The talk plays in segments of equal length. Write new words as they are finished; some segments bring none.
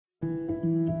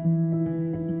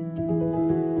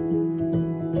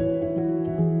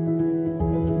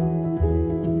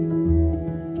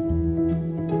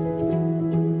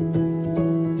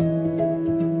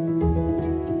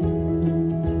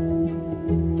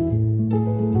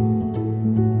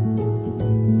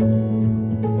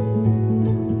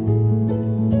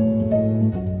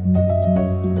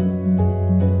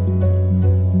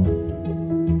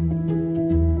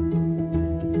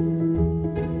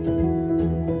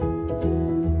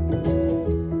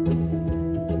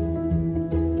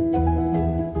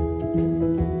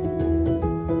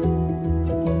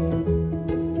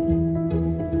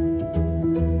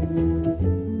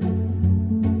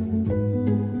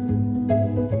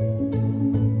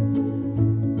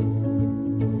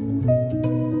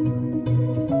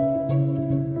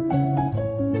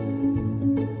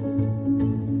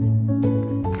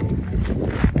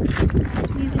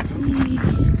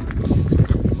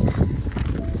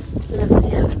Lovely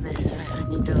having this right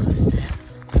on your doorstep.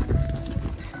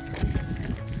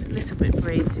 It's a little bit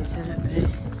breezy, so I don't know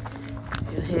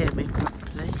if you'll hear me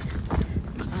properly.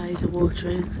 My eyes are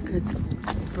watering because it's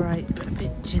bright but a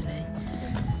bit chilly.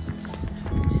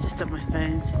 It's just on my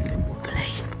phone, so it's a bit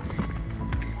wobbly.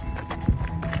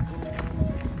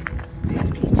 It's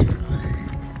beautiful.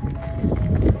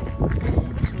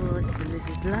 Towards the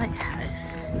Lizard Lighthouse,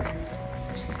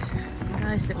 which is a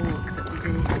nice little walk that we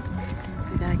do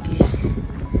with Aggie on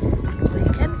the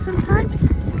weekend sometimes.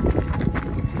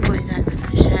 Gets the boys out for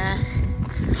fresh air.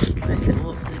 Nice little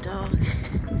walk with the dog.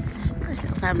 Nice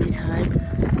little family time.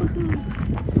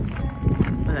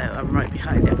 Although I'm right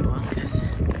behind everyone because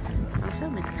I'm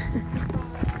filming.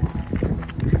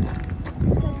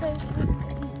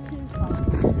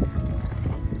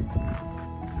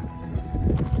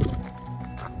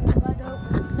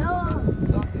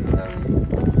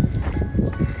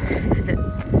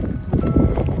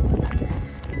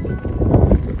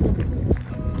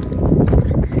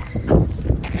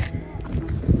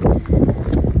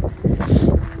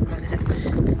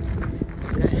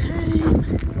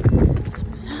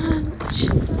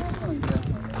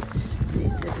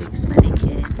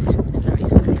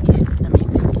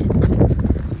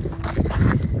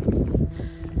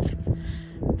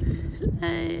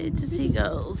 Loads of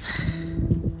seagulls.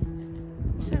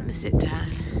 Just having to sit down.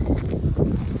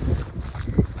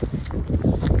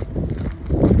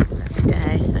 It's a lovely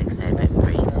day, like I say, a bit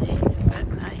breezy, but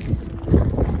nice.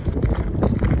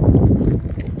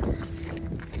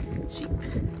 Sheep.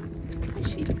 Hi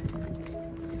sheep.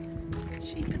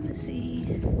 Sheep in the sea.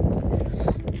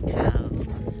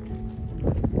 Cows.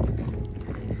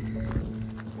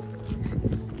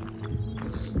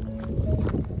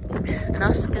 An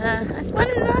Oscar. I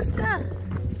spotted an Oscar.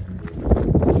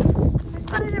 I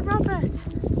spotted a Robert.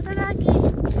 An Aggie.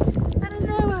 And a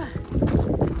Noah.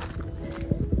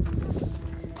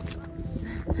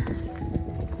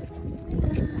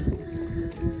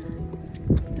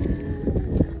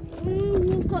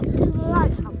 We've got to the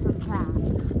lighthouse on track.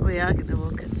 We are going to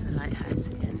walk up to the lighthouse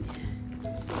again, yeah.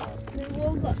 We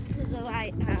will go to the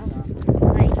lighthouse.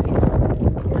 Like, the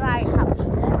lighthouse.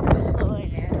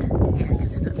 Yeah,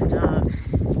 because we've got the dog.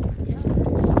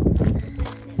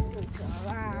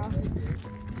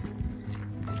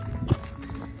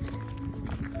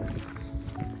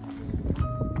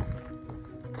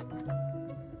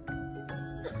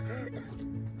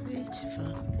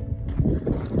 Beautiful.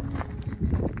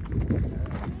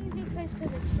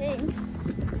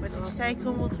 What did you say?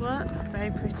 Cornwall's what?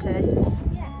 Very pretty.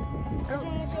 Yeah. Oh.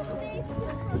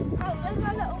 Oh, there's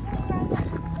my little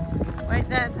one. Wait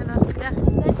there then, Oscar.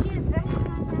 There she is.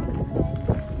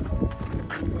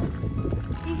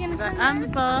 But I'm the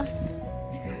boss.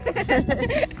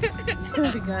 Here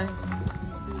we go.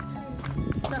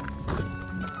 Stop.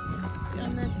 Go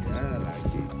on then.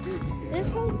 This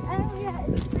whole area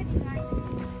is pretty nice.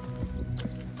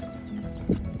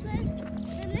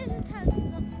 The lizard has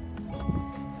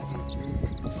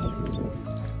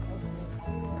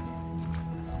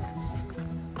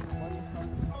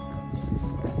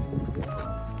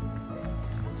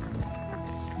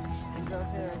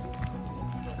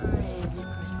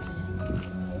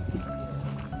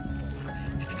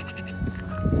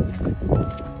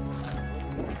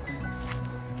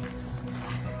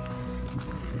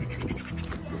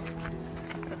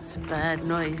Lots of bird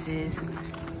noises and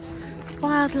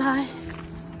wildlife.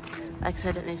 Like I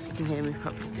said, I don't know if you can hear me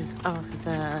properly because of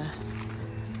the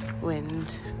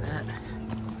wind, but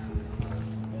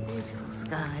beautiful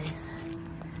skies.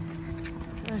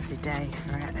 Lovely day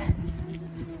for it.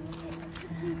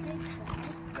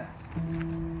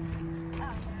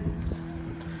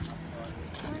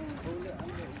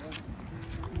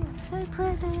 So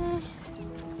pretty.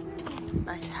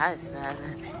 Nice house there,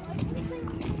 look.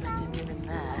 Imagine living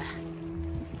there.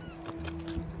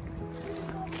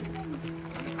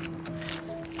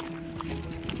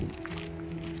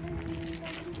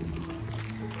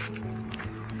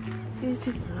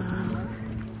 Beautiful.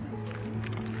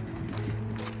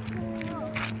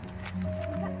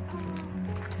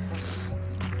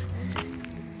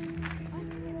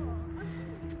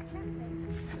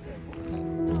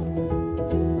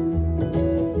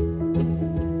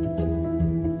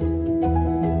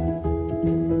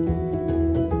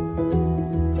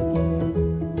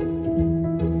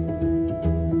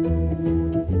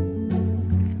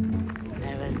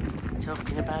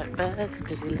 Talking about birds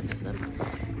because he loves them.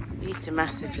 He used to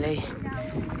massively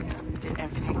do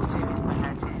everything to do with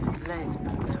birds. He has loads of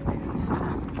books on it and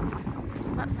stuff.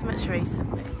 Not so much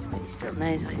recently, but he still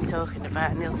knows what he's talking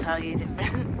about and he'll tell you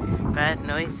different bird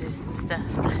noises and stuff.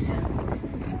 Bless him.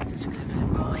 Such a clever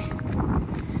little boy.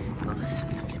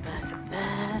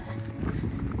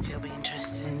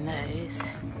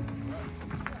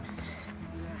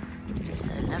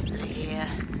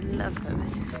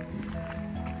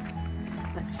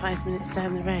 5 minutes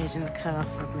down the road in the car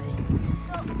from me.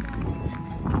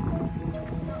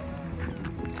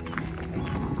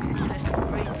 It's a little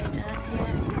breezy down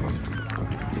here, yes.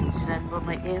 Should I have brought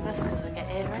my earbuds because I get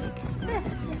earache?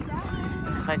 Yes.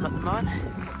 Have I got them on?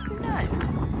 No.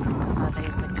 Are they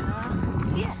in the car?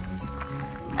 Yes.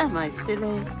 Am I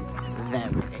silly?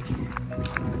 Very.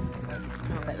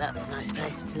 I bet that's a nice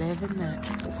place to live, isn't it?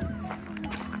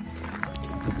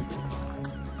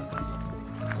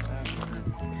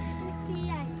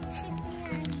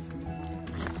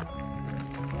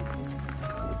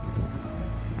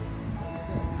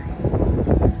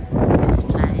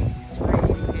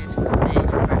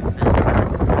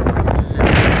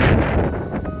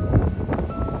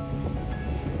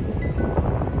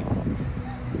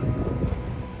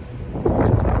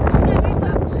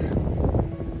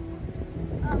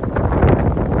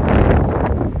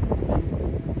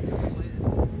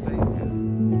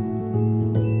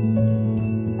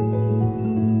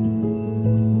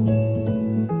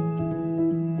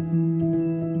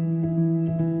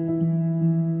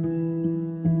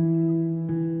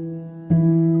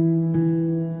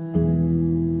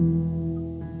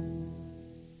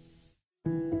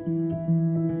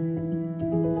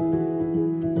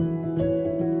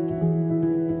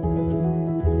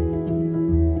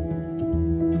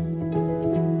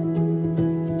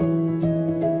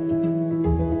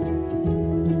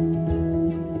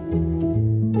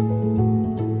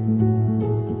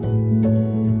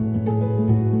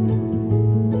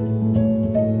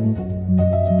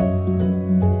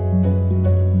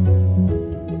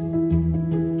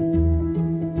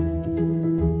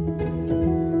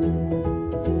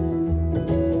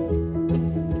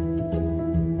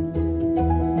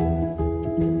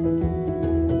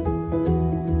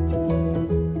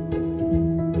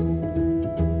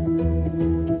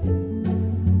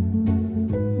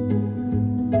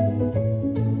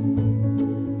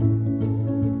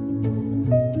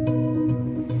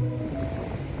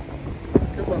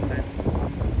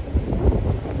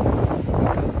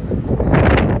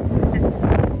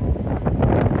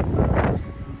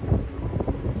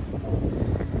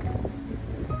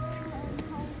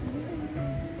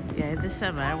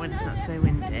 Summer when it's not so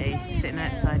windy, sitting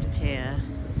outside of here,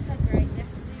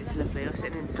 it's lovely, or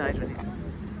sitting inside when it's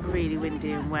really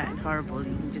windy and wet and horrible. You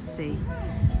can just see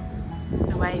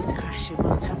the waves crashing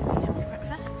whilst having your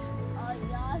breakfast.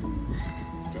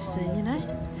 Just so you know,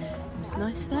 it's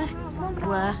nice there,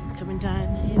 worth coming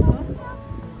down here for,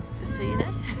 just so you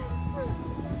know.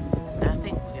 I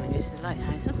think we're going to go to the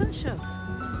lighthouse, I'm not sure,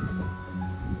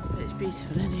 but it's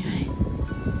beautiful anyway.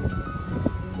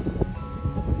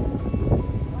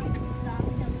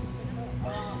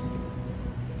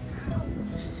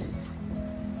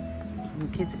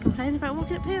 Kids are complaining about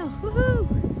walking uphill. Woohoo!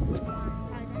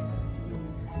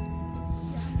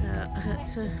 I had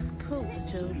to pull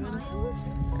the children up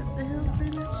the hill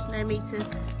pretty much. No meters.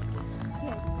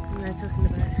 And they're talking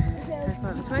about how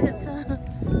far the toilets are.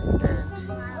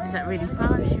 And is that really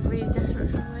far if you're really desperate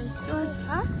for a way? Go on.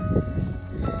 Huh?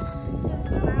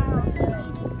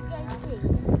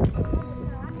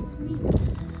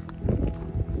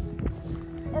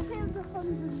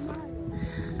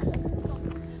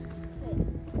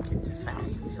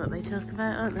 That's what they talk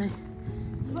about, aren't they?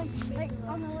 Like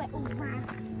on a little van.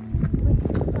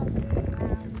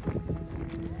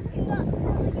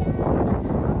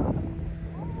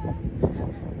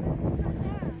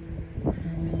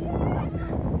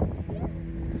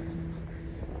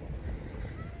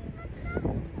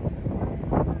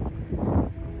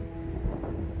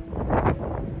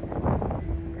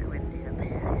 Bit windy up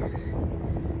here, yes.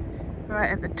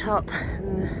 Right at the top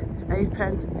and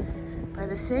open by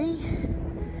the sea.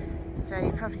 So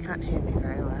you probably can't hear me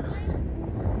very well.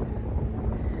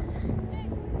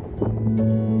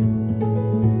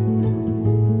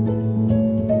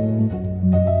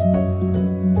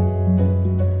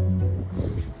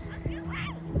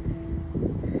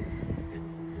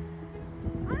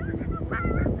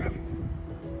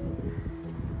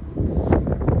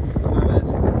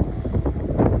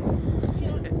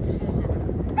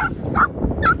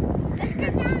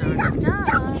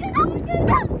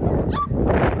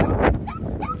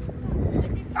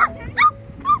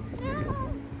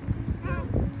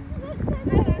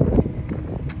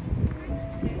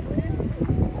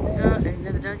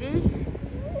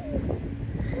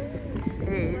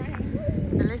 This is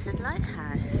the Lizard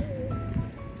Lighthouse.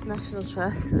 It's National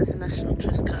Trust, so it's a National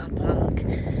Trust car park.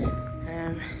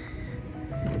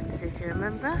 So if you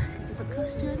remember, it doesn't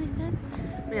cost you anything.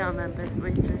 We are members,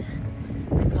 but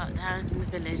we park down in the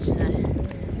village, so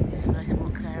it's a nice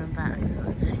walk there and back sort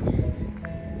of thing.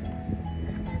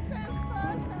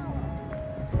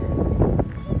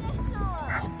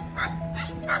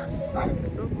 Oh,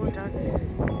 more dogs.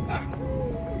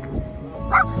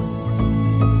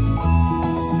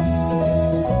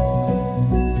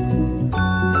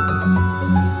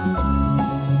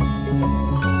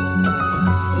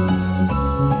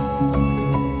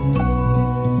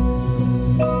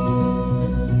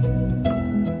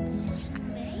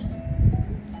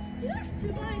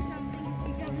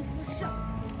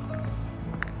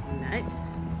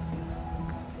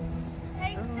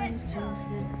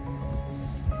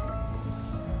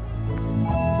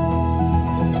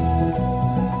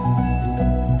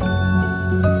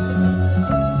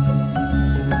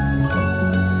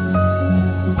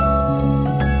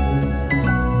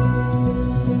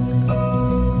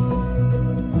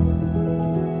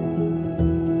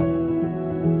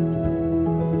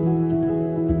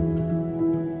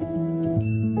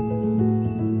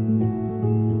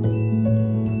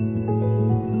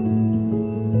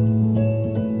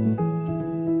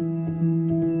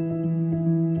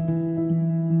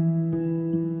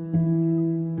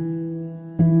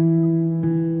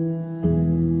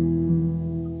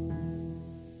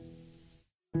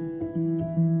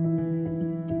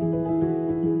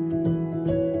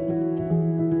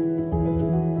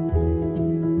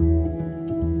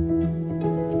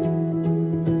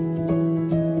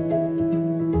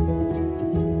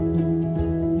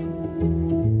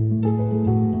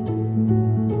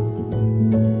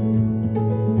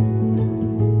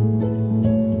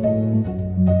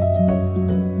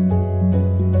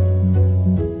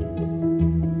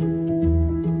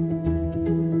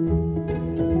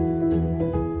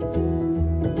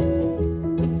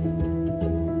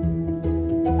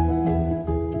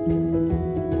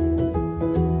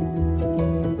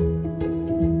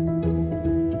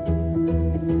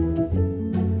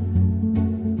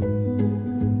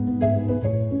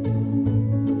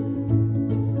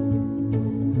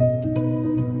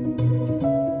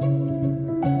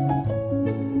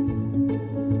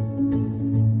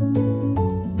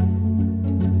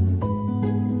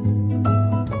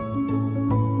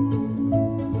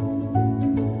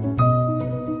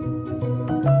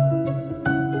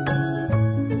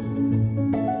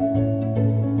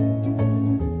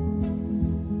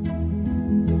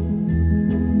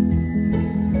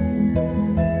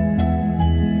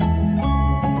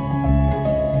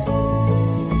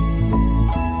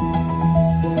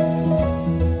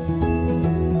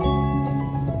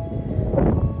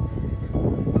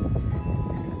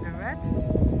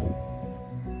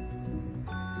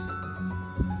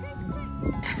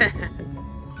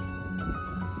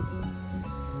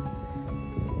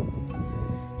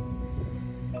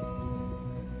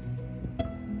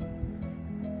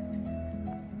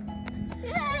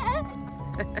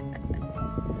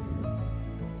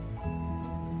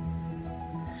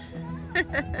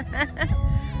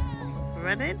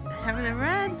 Running? Having a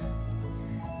run?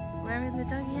 Wearing the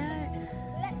doggy out?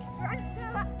 Let's go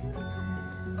up to the top.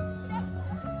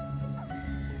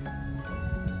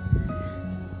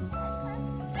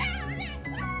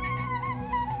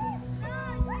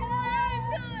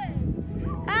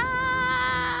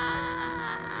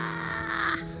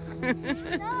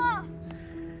 No!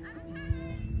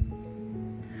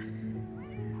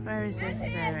 Where is it?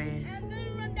 There he is. I'm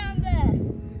gonna run down there.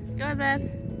 Go on then.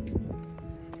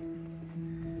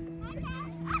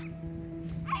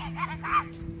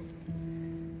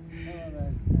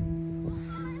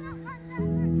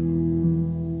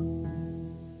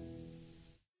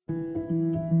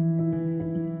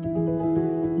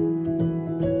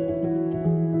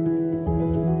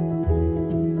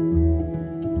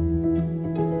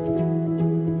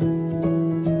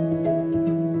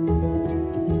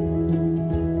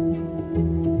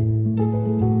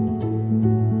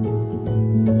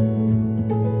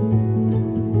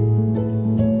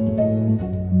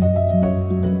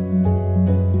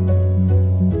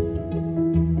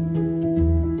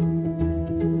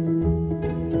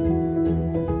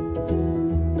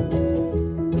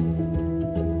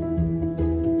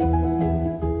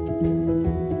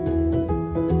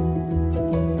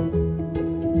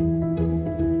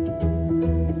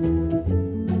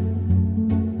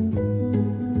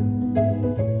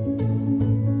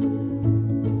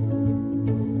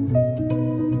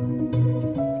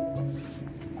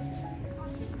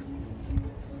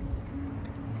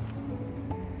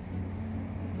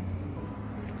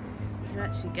 You can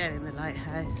actually go in the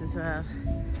lighthouse as well,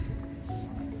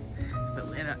 but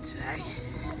we're not today.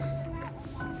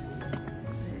 But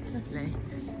it's lovely.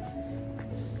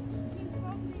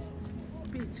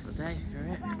 Beautiful day for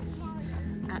it.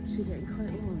 Actually getting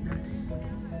quite warm now.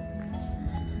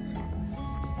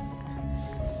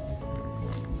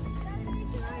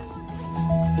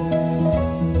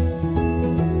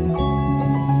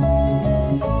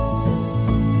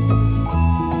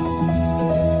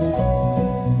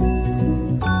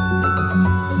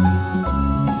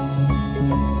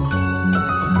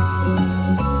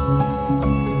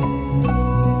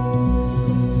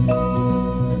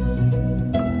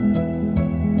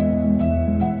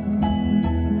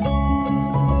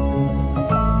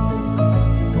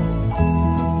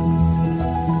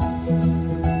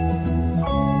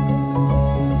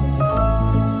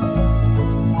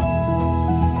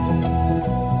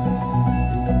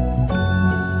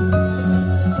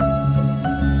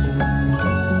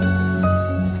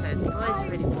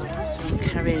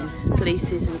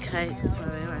 coats while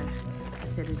they wear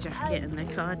a sailor jacket and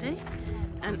their cardi.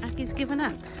 And Aki's given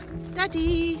up.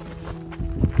 Daddy!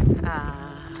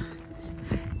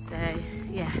 So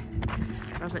yeah,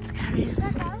 Robert's carrying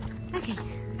Aggie.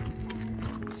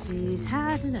 She's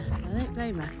had enough. I don't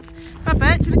blame her.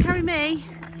 Robert, do you want to carry me?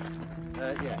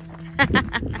 Yes.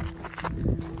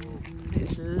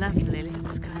 It's lovely, look at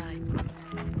the sky.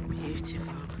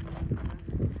 Beautiful.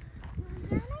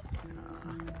 Oh,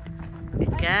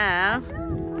 good girl.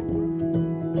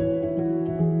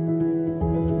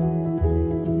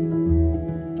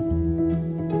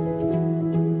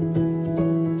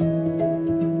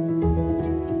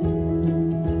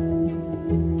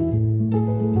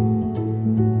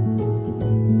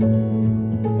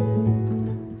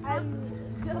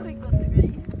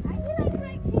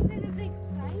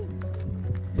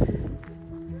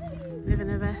 Living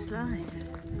her best life.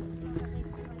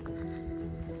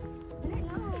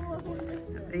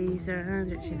 Got these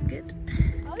around, which is good.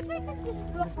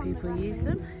 Most people use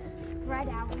them.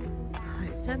 Oh,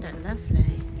 it's turned out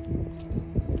lovely.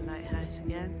 It's a lighthouse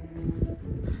again.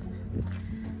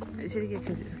 It's really good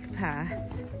because it's like a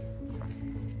path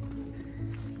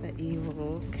that you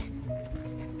walk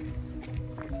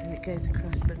and it goes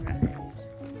across the road.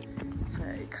 So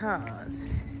cars,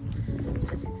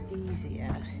 so it's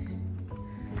easier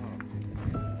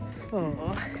for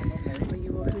when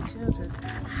you walk with children.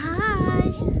 Hi!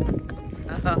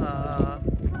 Oh.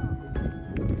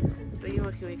 So when you're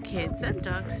walking with kids and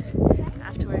dogs, you don't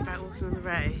have to worry about walking on the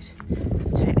road.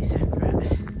 It's totally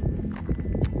separate.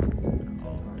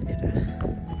 Oh, look at her.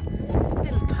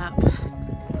 Little pup.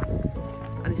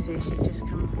 Honestly, she's just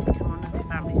come on with the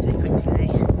family so quickly.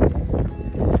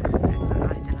 Everyone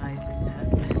idolises her,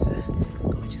 bless her.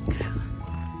 Gorgeous girl.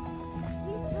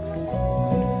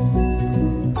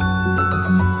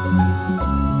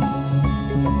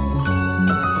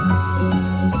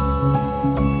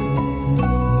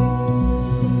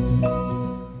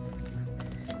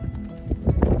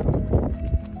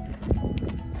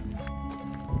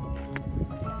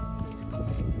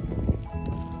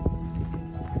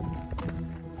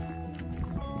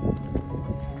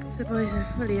 The boys are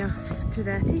fully off to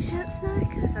their t-shirts now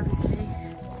because obviously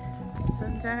the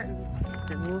sun's out and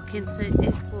they're walking, so it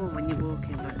is warm when you're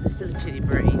walking, but there's still a chilly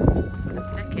breeze. Look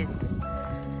at their kids.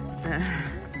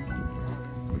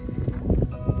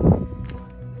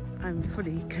 I'm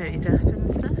fully coated up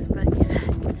and stuff, but you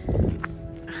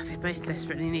know, they both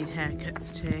desperately need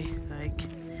haircuts too, like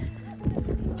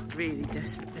really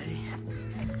desperately.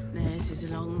 Nez is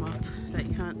a long mop that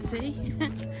you can't see.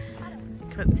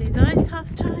 Can't see his eyes half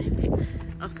the time.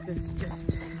 Oscar's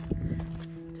just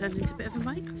turned into a bit of a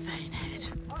microphone head.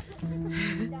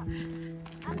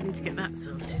 I need to get that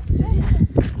sorted soon.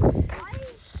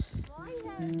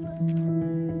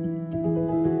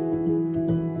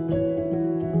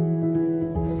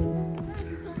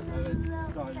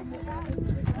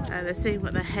 They're seeing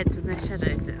what their heads and their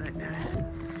shadows look like now.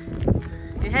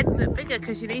 Your heads look bigger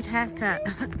because you need a haircut.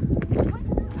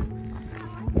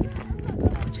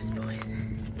 Just boys.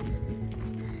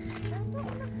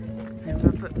 And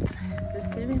Robert was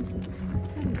doing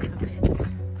puppets.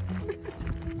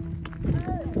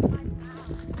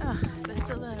 Oh, they're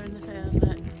still there in the field,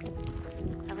 look.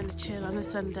 Having a chill on a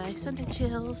Sunday. Sunday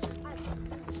chills.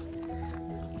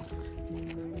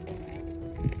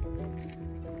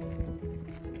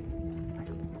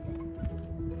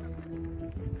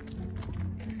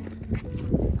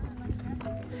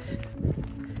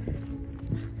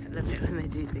 I love it when they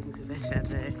do things with their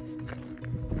shadows.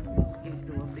 Excuse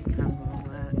the wobbly camera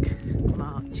work.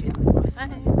 Marching with my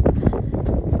phone.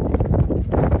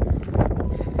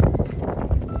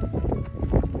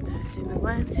 It's in the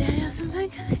YMCA or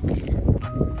something, I think.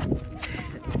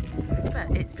 But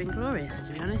it's been glorious,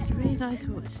 to be honest. A really nice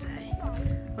walk today.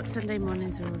 What Sunday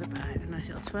mornings are all about. A nice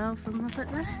little 12 from Robert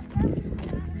there.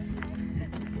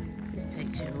 Just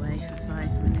takes you away for 5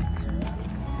 minutes from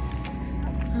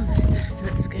all the stuff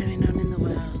that's going on in the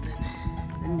world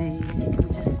and the news. You can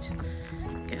just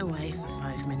get away for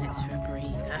 5 minutes for a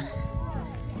breather.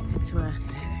 It's worth it,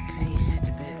 clear your head a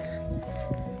bit.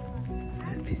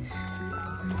 It's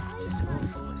just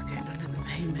awful what's going on at the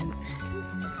moment.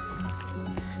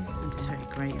 I'm just very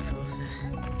grateful for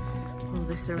all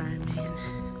this around me and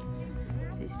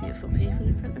these beautiful people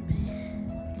in front of me.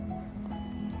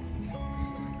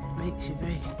 Makes you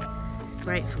very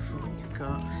grateful for what you've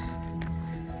got.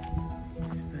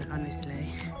 But honestly,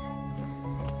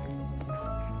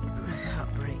 my heart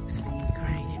breaks for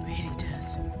Ukraine, it really does.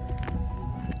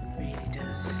 It really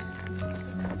does.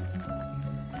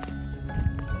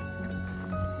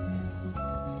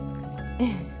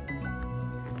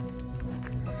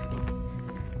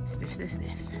 It's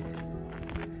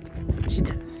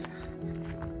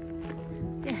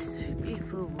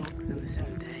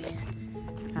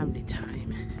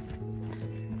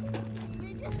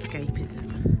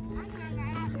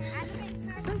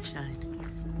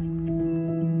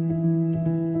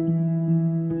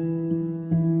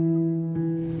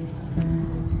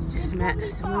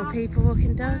met some more people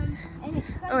walking dogs.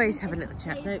 Always have a little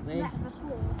chat, don't we?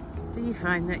 Do you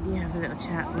find that you have a little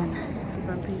chat when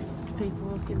people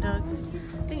walking dogs?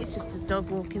 I think it's just a dog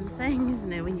walking thing,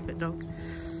 isn't it, when you've got a dog?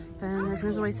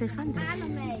 Everyone's always so friendly.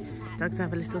 Dogs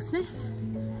have a little sniff,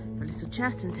 a little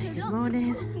chat and say good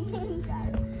morning.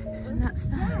 And that's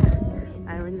that.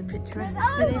 We're in the picturesque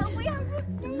village of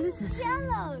Lizard.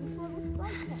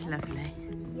 It's lovely.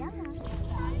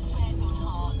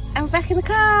 And we're back in the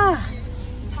car.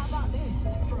 How about this?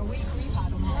 For a week we've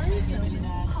had on Hearts Maybe a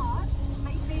Millionaire.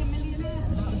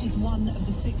 That was just one of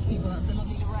the 6 people. That's the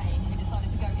lovely Lorraine who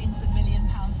decided to go into the £1 million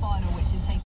final, which is taking